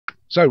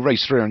So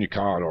race 3 on your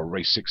card, or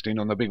race 16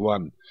 on the big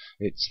one.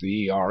 It's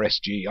the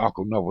ERSG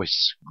Arkle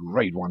Novice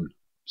Grade 1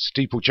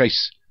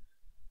 Steeplechase.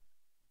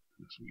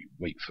 As we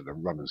wait for the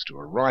runners to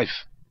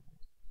arrive.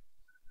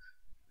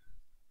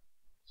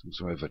 It's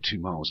also over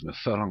 2 miles and a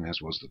furlong, as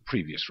was the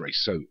previous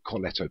race. So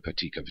Corletto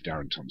Pertico for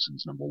Darren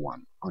Thompson's number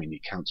 1. Aini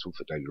Council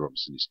for David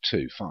Robinson is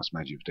 2. Fast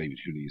Magic for David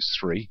Hooley is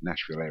 3.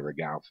 Nashville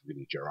Aerogal for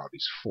Vinnie Gerard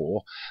is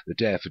 4. The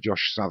Dare for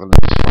Josh Sutherland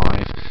is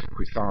 5.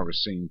 Quithara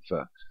Scene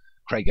for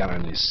Craig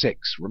Allen is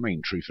 6.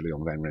 Remain True for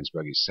Leon Van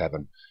Rensburg is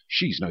 7.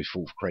 She's No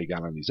Fool for Craig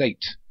Allen is 8.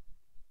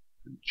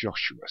 And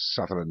Joshua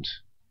Sutherland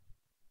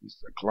is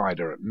the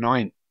glider at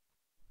 9.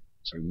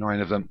 So 9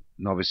 of them,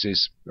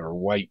 novices, they're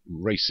away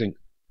racing.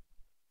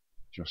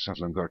 Josh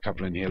Sutherland got a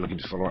couple in here looking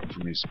to follow up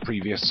from his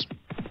previous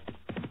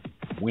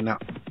winner.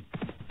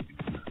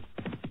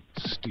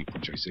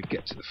 Steeplechase, they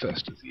get to the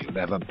first of the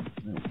 11.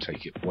 They'll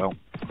take it well.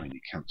 Aini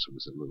Council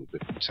was a little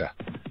bit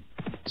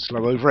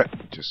slow over it.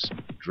 Just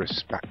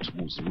drifts back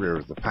towards the rear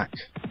of the pack.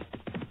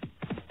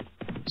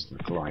 It's the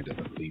glider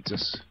that leads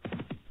us.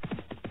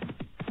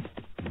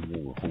 And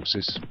all the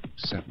horses,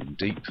 7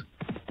 deep.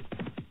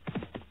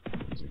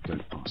 As they go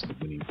past the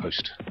winning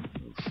post,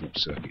 a full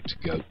circuit to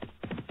go.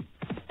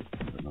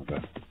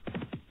 Another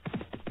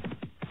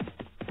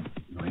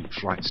 9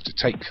 flights to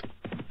take.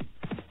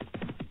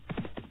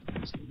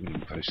 There's the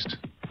winning post.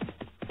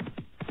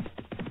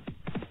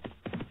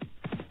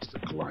 It's the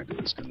glider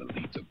that's going to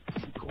lead them.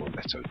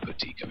 Corletto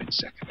Pertico in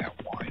second out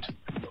wide.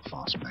 We've got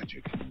Fast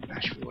Magic and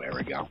Nashville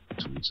Aerogal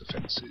towards the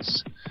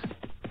fences.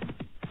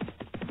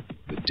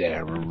 The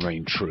Dare and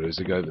Reign True as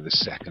they go over the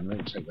second.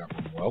 They'll take that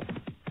one well.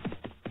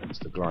 It's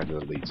the glider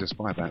that leads us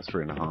by about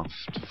 3.5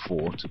 to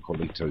 4 to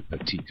Corletto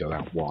Pertico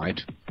out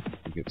wide.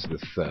 We get to the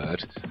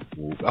third.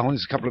 Oh,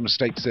 there's a couple of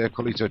mistakes there.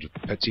 Corletto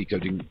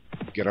Pertico didn't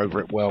get over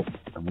it well,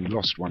 and we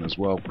lost one as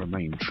well.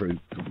 Remain True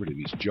got rid of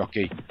his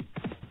jockey.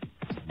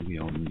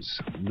 Leon's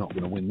not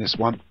going to win this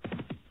one.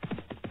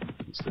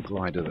 It's the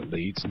glider that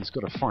leads, and he's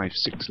got a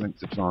 5-6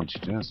 length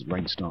advantage as the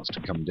rain starts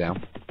to come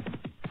down.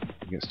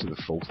 He gets to the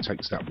fourth,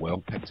 takes that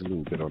well, pecked a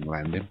little bit on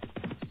landing.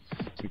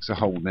 Takes a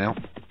hold now.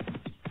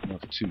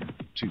 Not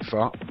too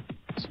far.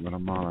 So we've got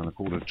 1.25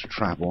 miles to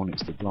travel, and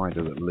it's the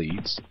glider that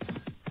leads.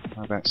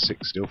 About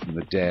 6 still from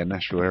the Dare.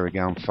 Nashville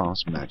Aerogal and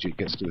Fast Magic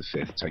gets to the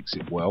 5th, takes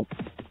it well.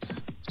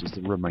 Does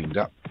the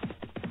remainder.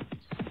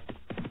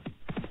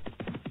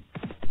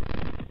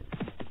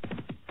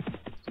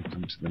 So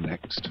come to the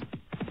next.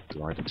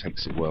 Glider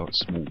takes it well,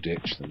 small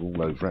ditch, they're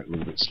all over it, a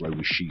little bit slow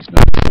with She's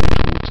No Fool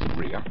towards the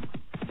rear.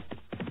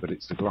 But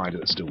it's the glider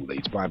that still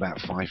leads by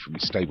about 5 from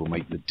his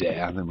stablemate the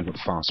Dare, and then we've got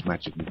Fast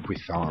Magic and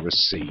Quithara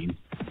Scene.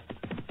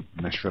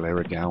 Nashville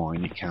Aerogal,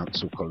 Aini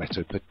Council,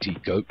 Corletto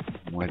Pertico.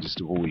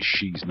 Widest of all is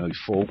She's No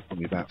Fool,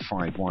 probably about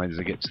 5 wide as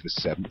they get to the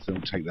 7th.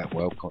 They'll take that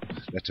well.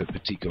 Corletto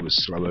Pertico was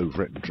slow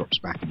over it and drops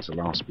back into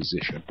last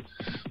position.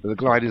 But the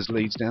gliders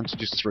leads down to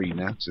just 3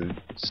 now to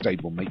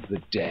stablemate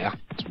the Dare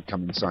as we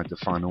come inside the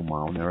final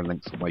mile, and they're a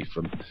length away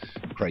from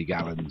Craig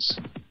Allen's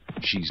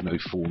She's No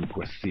Fool and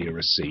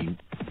Quithara Scene.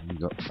 We've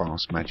got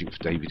Fast Magic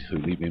for David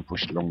Hooley being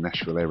pushed along.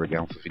 Nashville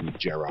Aerogal for Vinnie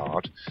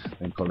Gerard.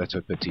 Then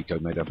Corletto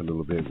Pertico made up a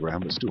little bit of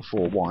ground, but still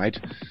 4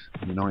 wide.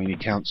 And the Aini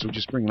Council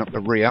just bringing up the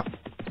rear.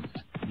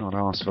 Not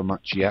asked for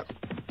much yet,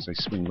 as they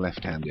swing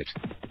left-handed.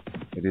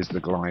 It is the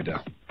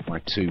glider by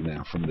 2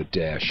 now from the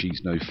Dare.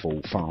 She's No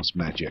Fool, Fast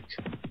Magic.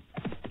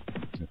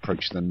 They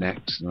approach the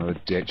next, another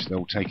ditch.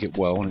 They'll take it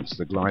well, and it's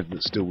the glider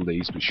that still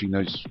leads, but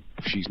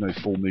She's No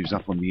Fool moves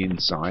up on the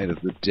inside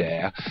of the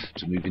Dare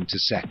to move into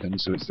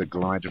second, so it's the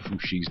glider from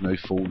She's No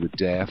Fool, the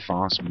Dare,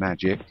 Fast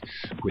Magic,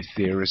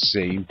 Quithara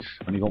Scene.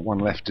 Only got 1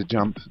 left to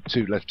jump,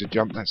 2 left to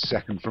jump, that's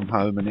second from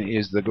home, and it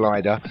is the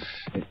glider.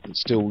 It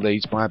still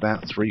leads by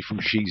about 3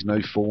 from She's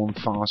No Fool and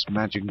Fast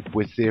Magic and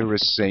Quithara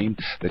Scene.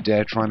 The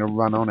Dare trying to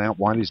run on out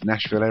wide is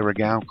Nashville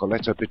Aerogal,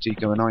 Corletto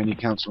Pertico and Aini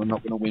Council are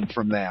not going to win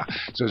from there.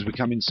 So as we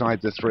come inside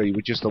the 3,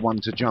 with just the 1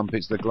 to jump,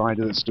 it's the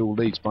glider that still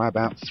leads by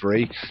about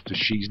 3 to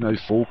She's No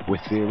Fool,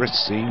 Quithara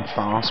Scene,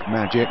 Fast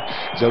Magic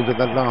is over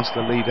the last,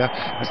 the leader,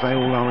 as they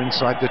all are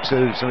inside the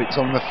 2, so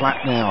it's on the flat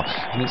now,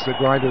 and it's the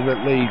glider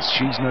that leads.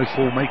 She's No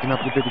Fool making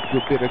up a good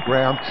bit of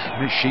ground,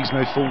 and it's She's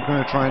No Fool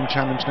going to try and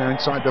challenge now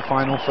inside the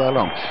final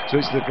furlong. So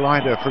it's the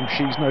glider from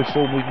She's No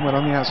Fool moving well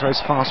on the outside.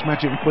 It's Fast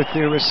Magic and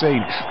Quithara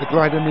Scene. The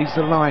glider needs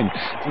the line.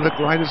 So the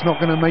glider's not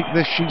going to make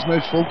this. She's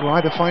No Fool,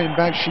 glider fighting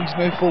back. She's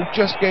No Fool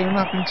just getting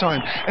up in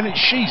time, and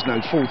it's She's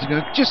No Fool to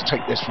just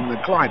take this from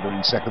the glider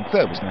in second.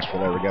 Third was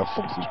Nashville Aerogal,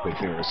 4th was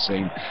Quithara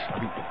Scene. I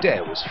think the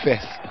Dare was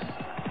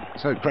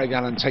 5th. So Craig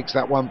Allen takes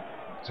that one.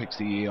 Takes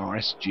the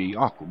ERSG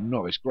Arkle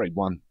Novice Grade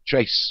 1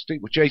 Chase,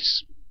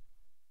 Steeplechase,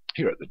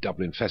 here at the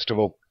Dublin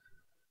Festival.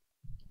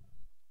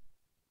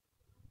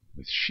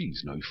 With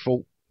She's No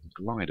Fool.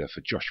 The glider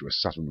for Joshua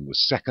Sutherland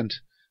was 2nd.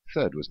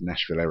 3rd was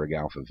Nashville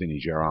Aerogal for Vinnie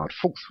Gerard.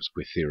 4th was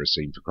Quithara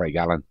Scene for Craig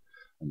Allen.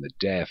 And the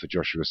Dare for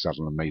Joshua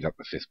Sutherland made up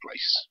the 5th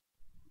place.